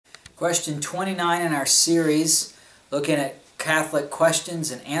Question 29 in our series, looking at Catholic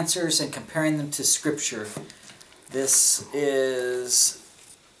questions and answers and comparing them to Scripture. This is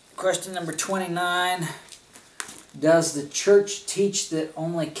question number 29. Does the Church teach that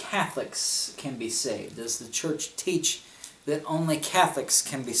only Catholics can be saved? Does the Church teach that only Catholics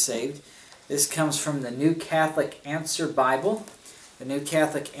can be saved? This comes from the New Catholic Answer Bible. The New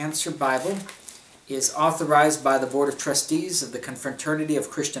Catholic Answer Bible is authorized by the Board of Trustees of the Confraternity of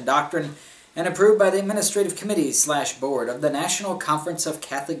Christian Doctrine and approved by the Administrative Committee/Board of the National Conference of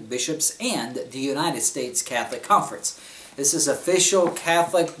Catholic Bishops and the United States Catholic Conference. This is official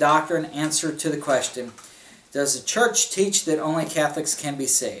Catholic doctrine answer to the question, does the Church teach that only Catholics can be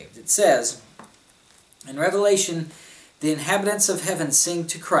saved? It says, in Revelation, the inhabitants of heaven sing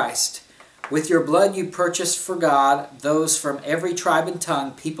to Christ, with your blood you purchased for God those from every tribe and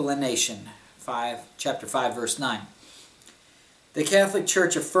tongue, people and nation. Chapter 5, verse 9. The Catholic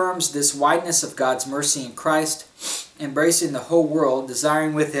Church affirms this wideness of God's mercy in Christ, embracing the whole world,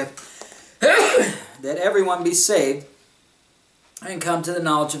 desiring with Him that everyone be saved and come to the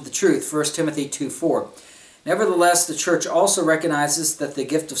knowledge of the truth. 1 Timothy 2:4. Nevertheless, the Church also recognizes that the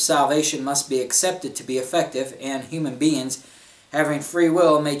gift of salvation must be accepted to be effective, and human beings, having free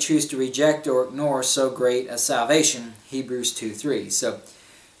will, may choose to reject or ignore so great a salvation. Hebrews 2:3. So,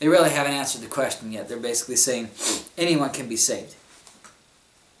 they really haven't answered the question yet. They're basically saying anyone can be saved.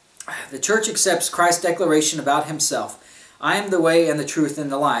 The Church accepts Christ's declaration about Himself. I am the way and the truth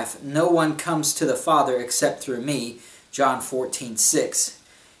and the life. No one comes to the Father except through me. John 14:6.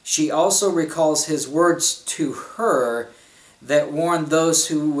 She also recalls His words to her that warned those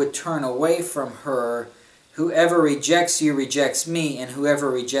who would turn away from her. Whoever rejects you rejects me, and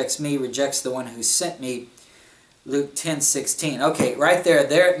whoever rejects me rejects the one who sent me. Luke 10:16. Okay, right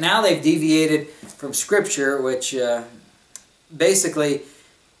there. Now they've deviated from Scripture, which basically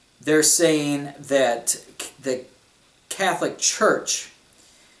they're saying that the Catholic Church,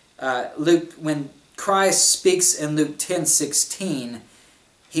 when Christ speaks in Luke 10:16,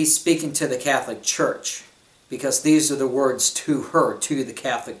 He's speaking to the Catholic Church, because these are the words to her, to the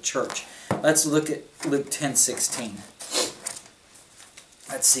Catholic Church. Let's look at Luke 10:16.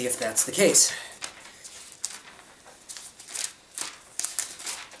 Let's see if that's the case.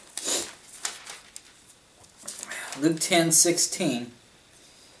 Luke 10:16.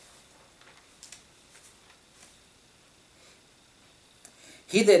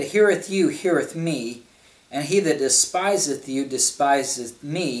 He that heareth you heareth me, and he that despiseth you despiseth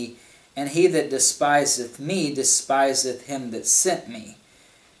me, and he that despiseth me despiseth him that sent me.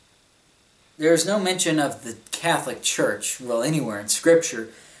 There is no mention of the Catholic Church, well, anywhere in Scripture.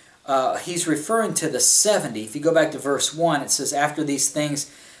 He's referring to the 70. If you go back to verse 1, it says, after these things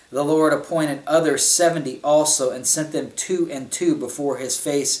the Lord appointed other 70 also, and sent them 2 and 2 before His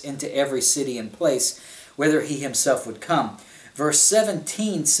face into every city and place, whither He Himself would come. Verse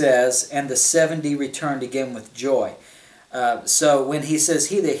 17 says, and the 70 returned again with joy. So when He says,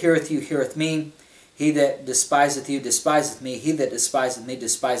 he that heareth you heareth me, he that despiseth you despiseth me, he that despiseth me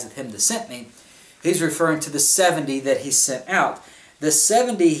despiseth him that sent me, He's referring to the 70 that He sent out. The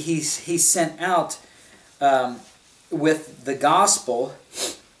 70 He sent out with the gospel,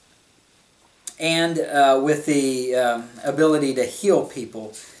 and with the ability to heal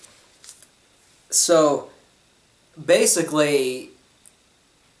people. So basically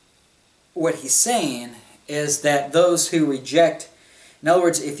what He's saying is that those who reject, in other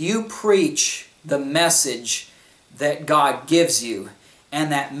words, if you preach the message that God gives you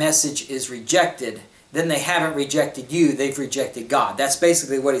and that message is rejected, then they haven't rejected you, they've rejected God. That's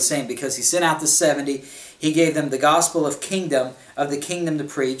basically what He's saying, because He sent out the 70, He gave them the gospel of the kingdom to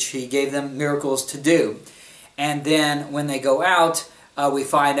preach, He gave them miracles to do. And then when they go out, we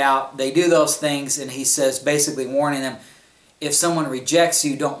find out they do those things, and He says, basically warning them, if someone rejects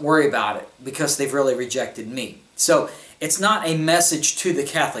you, don't worry about it, because they've really rejected me. So it's not a message to the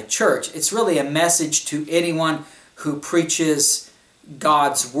Catholic Church, it's really a message to anyone who preaches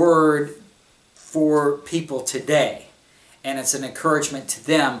God's Word for people today. And it's an encouragement to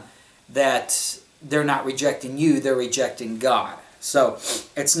them that they're not rejecting you, they're rejecting God. So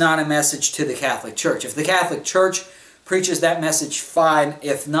it's not a message to the Catholic Church. If the Catholic Church preaches that message, fine.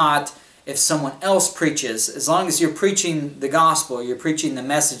 If not, if someone else preaches, as long as you're preaching the gospel, you're preaching the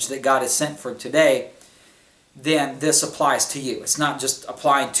message that God has sent for today, then this applies to you. It's not just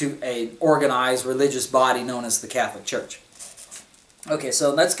applying to an organized religious body known as the Catholic Church. Okay,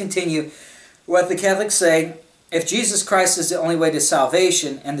 so let's continue what the Catholics say. If Jesus Christ is the only way to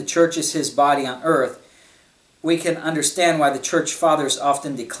salvation and the Church is His body on earth, we can understand why the Church Fathers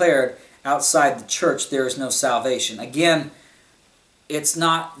often declared outside the Church there is no salvation. Again, it's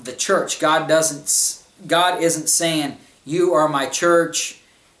not the church. God isn't saying, you are my church,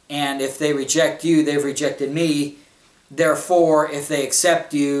 and if they reject you, they've rejected me. Therefore, if they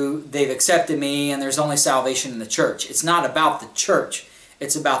accept you, they've accepted me, and there's only salvation in the church. It's not about the church.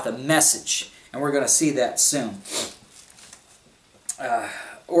 It's about the message. And we're going to see that soon.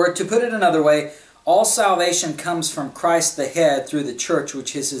 Or to put it another way, all salvation comes from Christ the head through the church,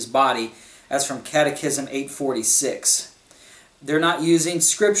 which is his body, as from Catechism 846. They're not using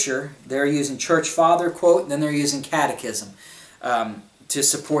Scripture. They're using Church Father quote, and then they're using Catechism to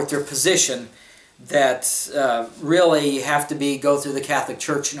support their position that really you have to go through the Catholic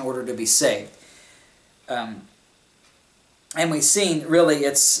Church in order to be saved. And we've seen really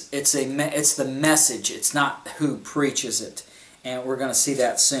it's the message. It's not who preaches it. And we're going to see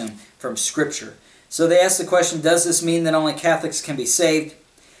that soon from Scripture. So they asked the question, does this mean that only Catholics can be saved?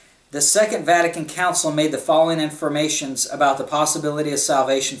 The Second Vatican Council made the following affirmations about the possibility of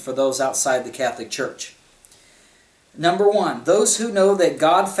salvation for those outside the Catholic Church. Number one, those who know that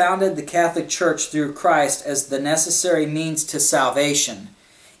God founded the Catholic Church through Christ as the necessary means to salvation,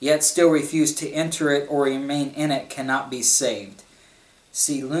 yet still refuse to enter it or remain in it, cannot be saved.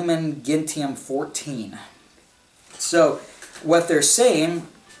 See Lumen Gentium 14. So, what they're saying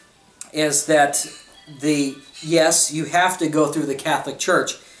is that yes, you have to go through the Catholic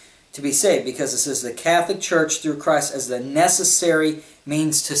Church to be saved, because it says the Catholic Church through Christ as the necessary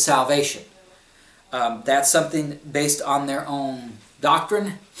means to salvation. That's something based on their own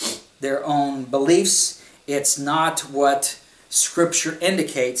doctrine, their own beliefs. It's not what Scripture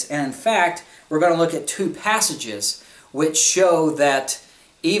indicates. And in fact, we're going to look at two passages which show that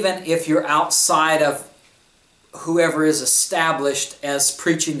even if you're outside of whoever is established as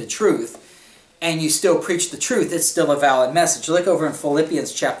preaching the truth, and you still preach the truth, it's still a valid message. Look over in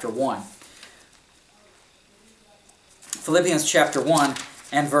Philippians chapter 1. Philippians chapter 1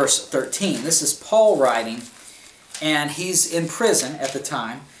 and verse 13. This is Paul writing, and he's in prison at the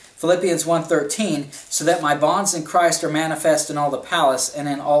time. Philippians 1:13, so that my bonds in Christ are manifest in all the palace and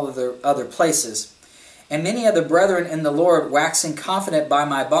in all of the other places. And many of the brethren in the Lord, waxing confident by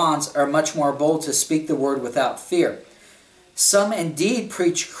my bonds, are much more bold to speak the word without fear. Some indeed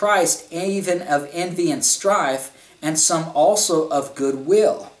preach Christ even of envy and strife, and some also of good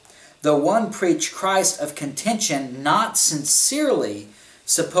will. The one preach Christ of contention, not sincerely,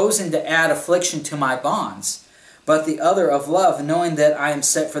 supposing to add affliction to my bonds, but the other of love, knowing that I am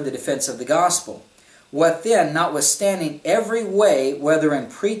set for the defense of the gospel. What then, notwithstanding every way, whether in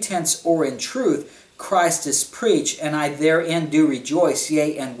pretense or in truth, Christ is preached, and I therein do rejoice,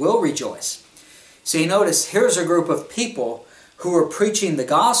 yea, and will rejoice. So you notice, here's a group of people who are preaching the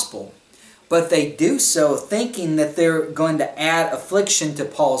gospel, but they do so thinking that they're going to add affliction to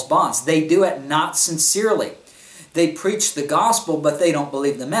Paul's bonds. They do it not sincerely. They preach the gospel, but they don't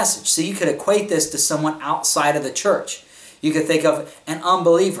believe the message. So you could equate this to someone outside of the church. You could think of an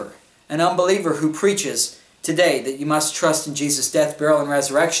unbeliever who preaches today that you must trust in Jesus' death, burial, and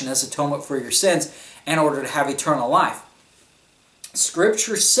resurrection as atonement for your sins in order to have eternal life.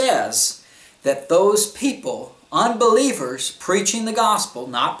 Scripture says that those people, unbelievers preaching the gospel,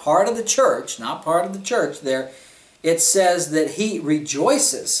 not part of the church there, it says that he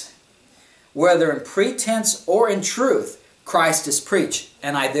rejoices, whether in pretense or in truth, Christ is preached,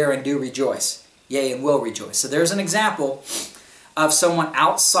 and I therein do rejoice, yea, and will rejoice. So there's an example of someone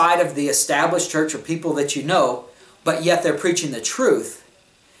outside of the established church or people that you know, but yet they're preaching the truth,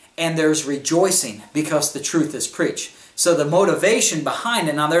 and there's rejoicing because the truth is preached. So the motivation behind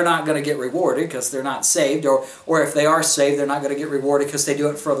it, now they're not going to get rewarded because they're not saved, or if they are saved, they're not going to get rewarded because they do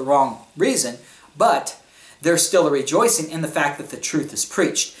it for the wrong reason, but there's still a rejoicing in the fact that the truth is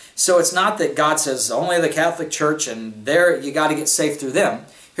preached. So it's not that God says only the Catholic Church and there you got to get saved through them.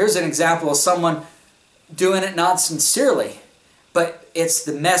 Here's an example of someone doing it not sincerely, but it's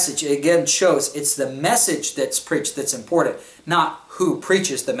the message. It again shows it's the message that's preached that's important, not who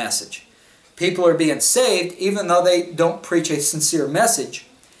preaches the message. People are being saved even though they don't preach a sincere message,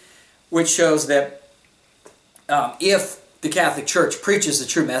 which shows that if the Catholic Church preaches the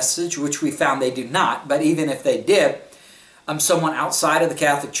true message, which we found they do not, but even if they did, someone outside of the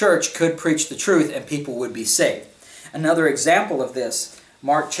Catholic Church could preach the truth and people would be saved. Another example of this,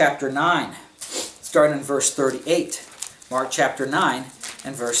 Mark chapter 9, starting in verse 38. Mark chapter 9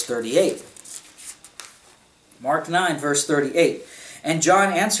 and verse 38. Mark 9, verse 38. And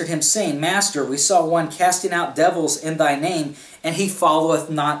John answered him, saying, Master, we saw one casting out devils in thy name, and he followeth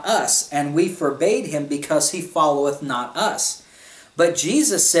not us. And we forbade him, because he followeth not us. But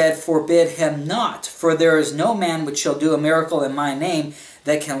Jesus said, Forbid him not, for there is no man which shall do a miracle in my name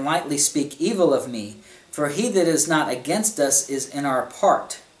that can lightly speak evil of me. For he that is not against us is in our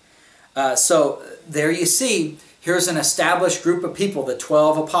part. So there you see, here's an established group of people, the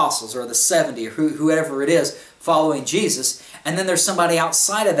 12 apostles or the 70 or whoever it is following Jesus. And then there's somebody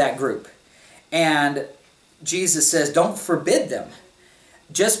outside of that group. And Jesus says, don't forbid them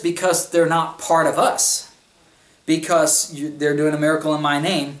just because they're not part of us. Because they're doing a miracle in my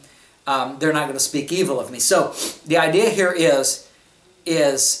name, they're not going to speak evil of me. So the idea here is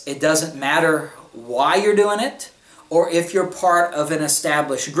it doesn't matter why you're doing it or if you're part of an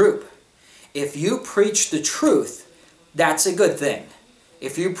established group. If you preach the truth, that's a good thing.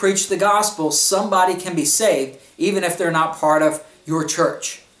 If you preach the gospel, somebody can be saved even if they're not part of your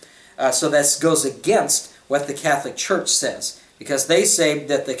church. So that goes against what the Catholic Church says, because they say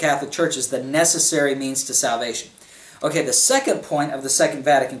that the Catholic Church is the necessary means to salvation. Okay, the second point of the Second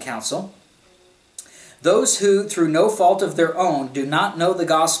Vatican Council: those who, through no fault of their own, do not know the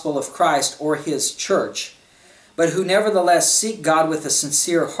gospel of Christ or His church, but who nevertheless seek God with a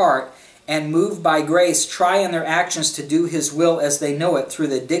sincere heart, and moved by grace try in their actions to do His will as they know it through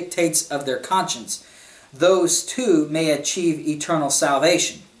the dictates of their conscience, those too may achieve eternal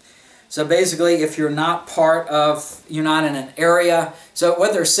salvation. So basically, if you're not you're not in an area, so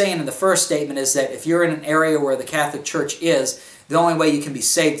what they're saying in the first statement is that if you're in an area where the Catholic Church is, the only way you can be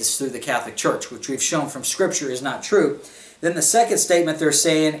saved is through the Catholic Church, which we've shown from Scripture is not true. Then the second statement they're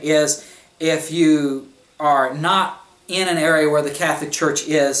saying is if you are not in an area where the Catholic Church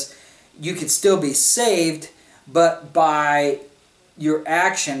is, you can still be saved, but by your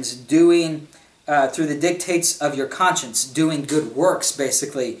actions, doing through the dictates of your conscience, doing good works,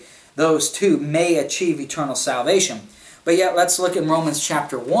 basically, those two may achieve eternal salvation. But yet, let's look in Romans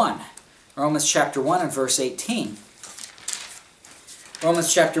chapter 1. Romans chapter 1 and verse 18.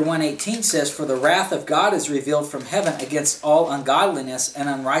 Romans chapter 1:18 says, "For the wrath of God is revealed from heaven against all ungodliness and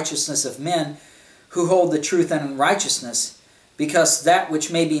unrighteousness of men who hold the truth in unrighteousness, because that which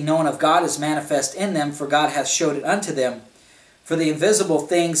may be known of God is manifest in them, for God hath showed it unto them. For the invisible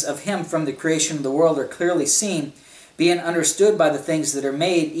things of Him from the creation of the world are clearly seen, being understood by the things that are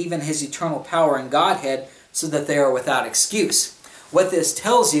made, even His eternal power and Godhead, so that they are without excuse." What this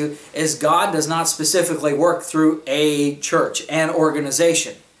tells you is God does not specifically work through a church, an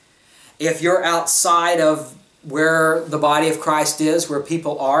organization. If you're outside of where the body of Christ is, where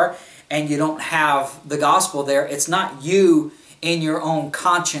people are, and you don't have the gospel there, it's not you in your own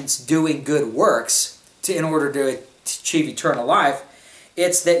conscience doing good works in order to achieve eternal life.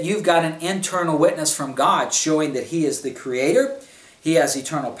 It's that you've got an internal witness from God showing that He is the Creator, He has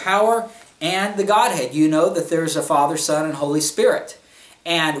eternal power, and the Godhead. You know that there's a Father, Son, and Holy Spirit.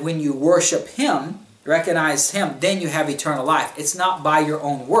 And when you worship Him, recognize Him, then you have eternal life. It's not by your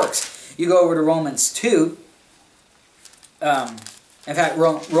own works. You go over to Romans 2, in fact,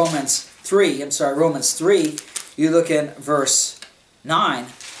 Romans 3, you look in verse 9.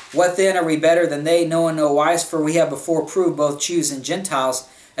 "What then are we better than they? No in no wise, for we have before proved, both Jews and Gentiles,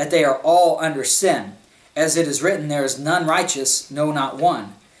 that they are all under sin. As it is written, there is none righteous, no, not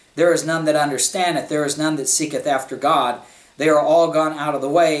one. There is none that understandeth, there is none that seeketh after God. They are all gone out of the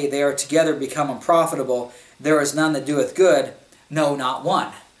way, they are together become unprofitable. There is none that doeth good, no, not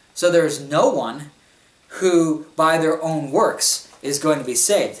one." So there is no one who, by their own works, is going to be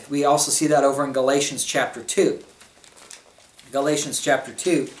saved. We also see that over in Galatians chapter 2. Galatians chapter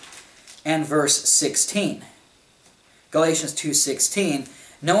 2 and verse 16. Galatians 2:16,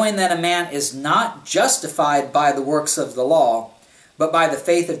 "Knowing that a man is not justified by the works of the law, but by the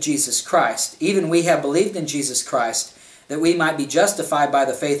faith of Jesus Christ. Even we have believed in Jesus Christ, that we might be justified by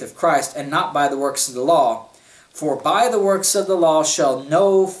the faith of Christ, and not by the works of the law. For by the works of the law shall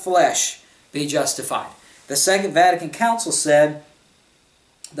no flesh be justified." The Second Vatican Council said,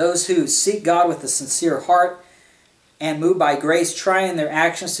 those who seek God with a sincere heart and move by grace, try in their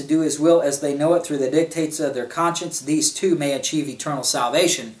actions to do His will as they know it through the dictates of their conscience, these too may achieve eternal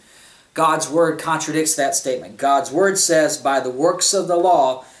salvation. God's Word contradicts that statement. God's Word says, by the works of the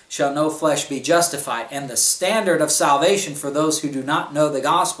law shall no flesh be justified. And the standard of salvation for those who do not know the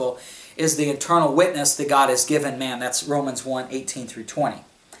gospel is the eternal witness that God has given man. That's Romans 1:18 through 20.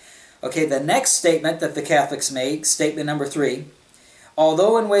 Okay, the next statement that the Catholics make, statement number 3,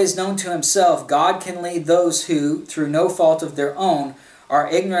 "Although in ways known to Himself, God can lead those who, through no fault of their own, are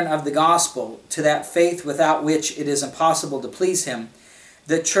ignorant of the gospel, to that faith without which it is impossible to please Him,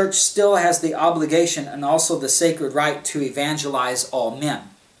 the Church still has the obligation and also the sacred right to evangelize all men."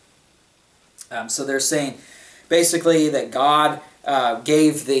 So they're saying basically that God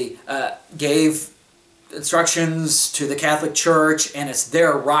gave instructions to the Catholic Church, and it's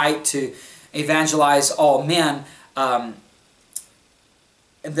their right to evangelize all men.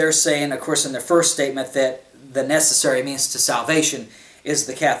 they're saying, of course, in their first statement that the necessary means to salvation is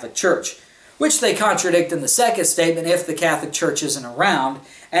the Catholic Church, which they contradict in the second statement if the Catholic Church isn't around.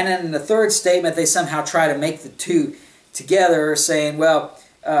 And then in the third statement, they somehow try to make the two together, saying, well,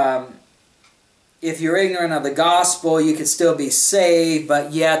 if you're ignorant of the gospel, you could still be saved,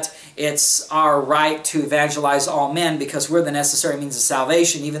 but yet it's our right to evangelize all men because we're the necessary means of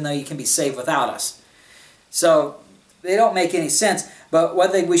salvation, even though you can be saved without us. So they don't make any sense. But one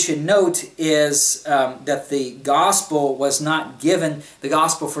thing we should note is that the gospel was not given, the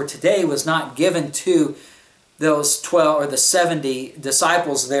gospel for today was not given to those 12 or the 70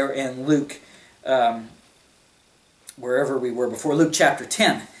 disciples there in Luke, wherever we were before, Luke chapter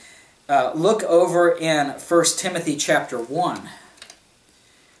 10. Look over in 1 Timothy chapter 1.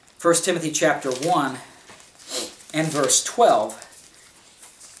 1 Timothy chapter 1 and verse 12.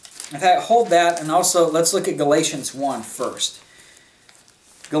 In fact, hold that, and also let's look at Galatians 1 first.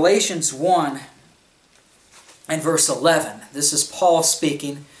 Galatians 1 and verse 11. This is Paul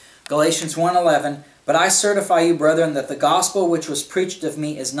speaking. Galatians 1:11. But I certify you, brethren, that the gospel which was preached of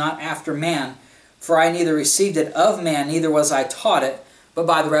me is not after man, for I neither received it of man, neither was I taught it, but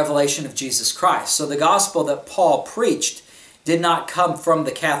by the revelation of Jesus Christ. So the gospel that Paul preached did not come from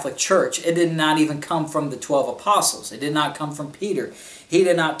the Catholic Church. It did not even come from the 12 apostles. It did not come from Peter. He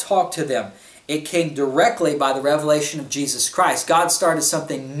did not talk to them. It came directly by the revelation of Jesus Christ. God started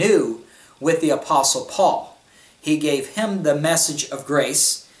something new with the Apostle Paul. He gave him the message of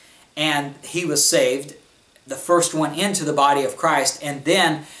grace, and he was saved, the first one into the body of Christ, and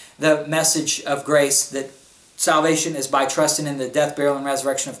then the message of grace that salvation is by trusting in the death, burial, and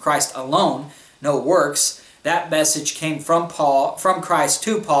resurrection of Christ alone, no works. That message came from Paul, from Christ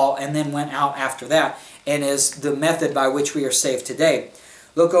to Paul, and then went out after that, and is the method by which we are saved today.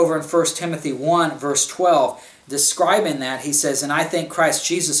 Look over in 1 Timothy 1, verse 12. Describing that, he says, And I thank Christ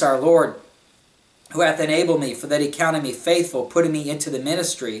Jesus our Lord, who hath enabled me, for that he counted me faithful, putting me into the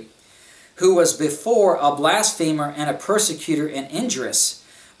ministry, who was before a blasphemer and a persecutor and injurious.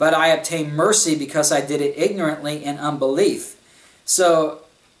 But I obtained mercy because I did it ignorantly in unbelief. So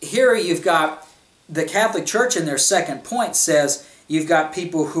here you've got the Catholic Church in their second point says, you've got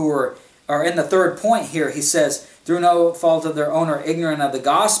people who are in the third point here, he says, through no fault of their own or ignorant of the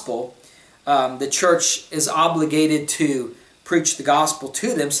gospel, the church is obligated to preach the gospel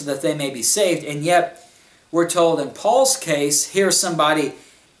to them so that they may be saved. And yet, we're told in Paul's case, here's somebody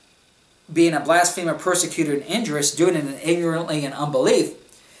being a blasphemer, persecutor, and injurious, doing it ignorantly in unbelief.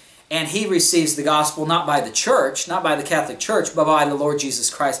 And he receives the gospel not by the church, not by the Catholic Church, but by the Lord Jesus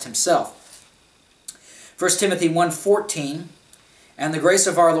Christ himself. 1 Timothy 1:14, And the grace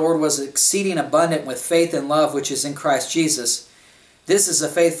of our Lord was exceeding abundant with faith and love which is in Christ Jesus. This is a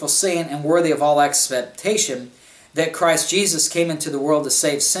faithful saying and worthy of all expectation, that Christ Jesus came into the world to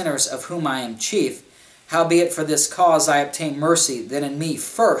save sinners, of whom I am chief. Howbeit for this cause I obtained mercy, that in me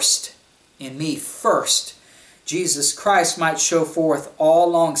first, Jesus Christ might show forth all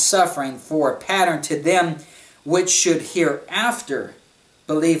long suffering for a pattern to them which should hereafter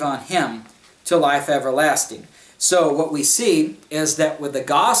believe on him to life everlasting. So what we see is that with the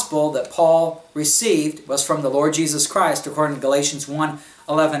gospel that Paul received was from the Lord Jesus Christ, according to Galatians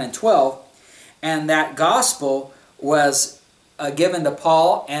 1:11 and 12. And that gospel was given to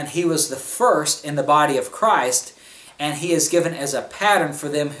Paul, and he was the first in the body of Christ, and he is given as a pattern for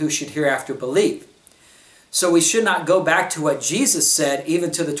them who should hereafter believe. So we should not go back to what Jesus said, even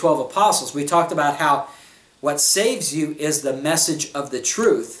to the 12 apostles. We talked about how what saves you is the message of the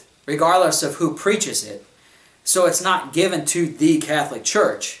truth, regardless of who preaches it. So it's not given to the Catholic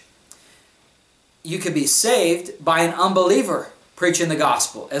Church. You could be saved by an unbeliever preaching the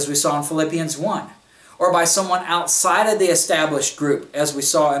gospel, as we saw in Philippians 1. Or by someone outside of the established group, as we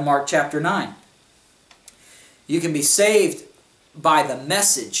saw in Mark chapter 9. You can be saved by the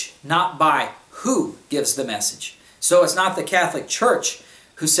message, not by who gives the message. So it's not the Catholic Church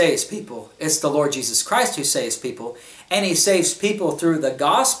who saves people. It's the Lord Jesus Christ who saves people. And he saves people through the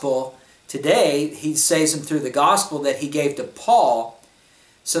gospel. Today, he saves them through the gospel that he gave to Paul,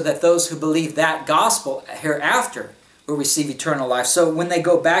 so that those who believe that gospel hereafter will receive eternal life. So when they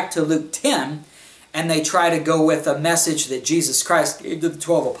go back to Luke 10, and they try to go with a message that Jesus Christ gave to the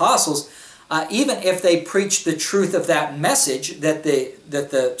 12 apostles, even if they preach the truth of that message that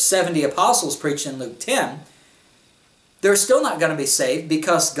the 70 apostles preached in Luke 10, they're still not going to be saved,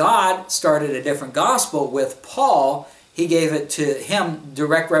 because God started a different gospel with Paul. He gave it to him,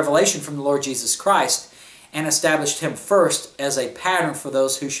 direct revelation from the Lord Jesus Christ, and established him first as a pattern for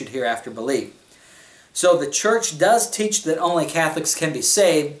those who should hereafter believe. So the church does teach that only Catholics can be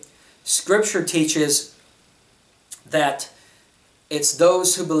saved. Scripture teaches that It's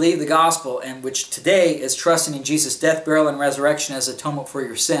those who believe the gospel, and which today is trusting in Jesus' death, burial, and resurrection as atonement for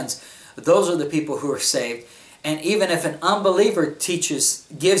your sins. Those are the people who are saved. And even if an unbeliever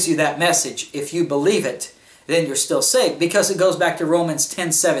gives you that message, if you believe it, then you're still saved. Because it goes back to Romans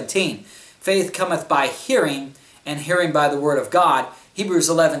 10:17. Faith cometh by hearing, and hearing by the word of God. Hebrews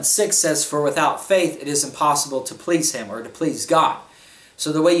 11:6 says, for without faith it is impossible to please Him, or to please God.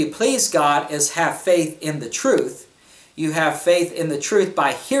 So the way you please God is have faith in the truth. You have faith in the truth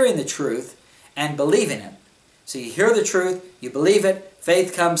by hearing the truth and believing it. So you hear the truth, you believe it,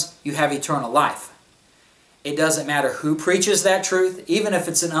 faith comes, you have eternal life. It doesn't matter who preaches that truth, even if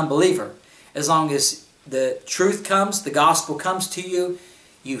it's an unbeliever. As long as the truth comes, the gospel comes to you,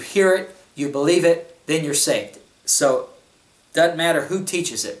 you hear it, you believe it, then you're saved. So it doesn't matter who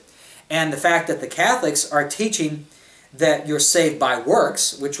teaches it. And the fact that the Catholics are teaching that you're saved by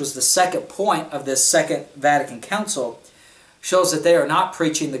works, which was the second point of this Second Vatican Council, shows that they are not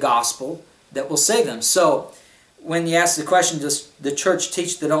preaching the gospel that will save them. So when you ask the question, does the church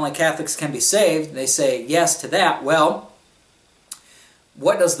teach that only Catholics can be saved? They say yes to that. Well,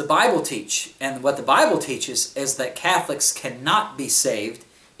 what does the Bible teach? And what the Bible teaches is that Catholics cannot be saved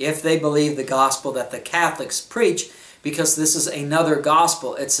if they believe the gospel that the Catholics preach, because this is another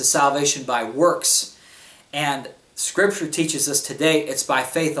gospel. It's a salvation by works. And Scripture teaches us today it's by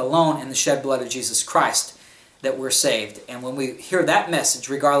faith alone in the shed blood of Jesus Christ that we're saved. And when we hear that message,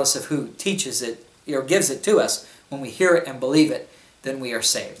 regardless of who teaches it or gives it to us, when we hear it and believe it, then we are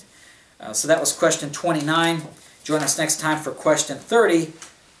saved. So that was question 29. Join us next time for question 30,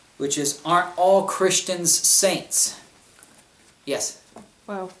 which is, aren't all Christians saints? Yes?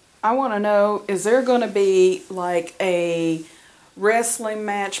 Well, I want to know, is there going to be like a wrestling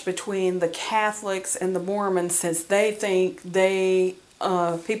match between the Catholics and the Mormons, since they think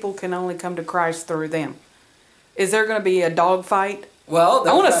people can only come to Christ through them? Is there going to be a dog fight? Well,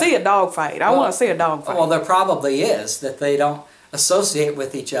 I want to see a dog fight. I want to see a dog fight. Well, there probably is, that they don't associate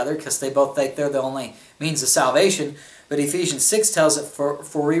with each other because they both think they're the only means of salvation. But Ephesians 6 tells it,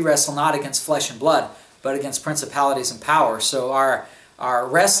 for we wrestle not against flesh and blood, but against principalities and powers. So our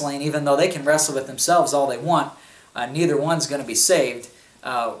wrestling, even though they can wrestle with themselves all they want, neither one's going to be saved.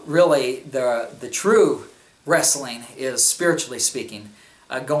 Really, the true wrestling is, spiritually speaking,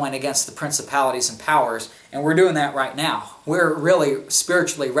 going against the principalities and powers, and we're doing that right now. We're really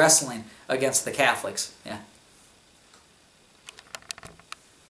spiritually wrestling against the Catholics. Yeah.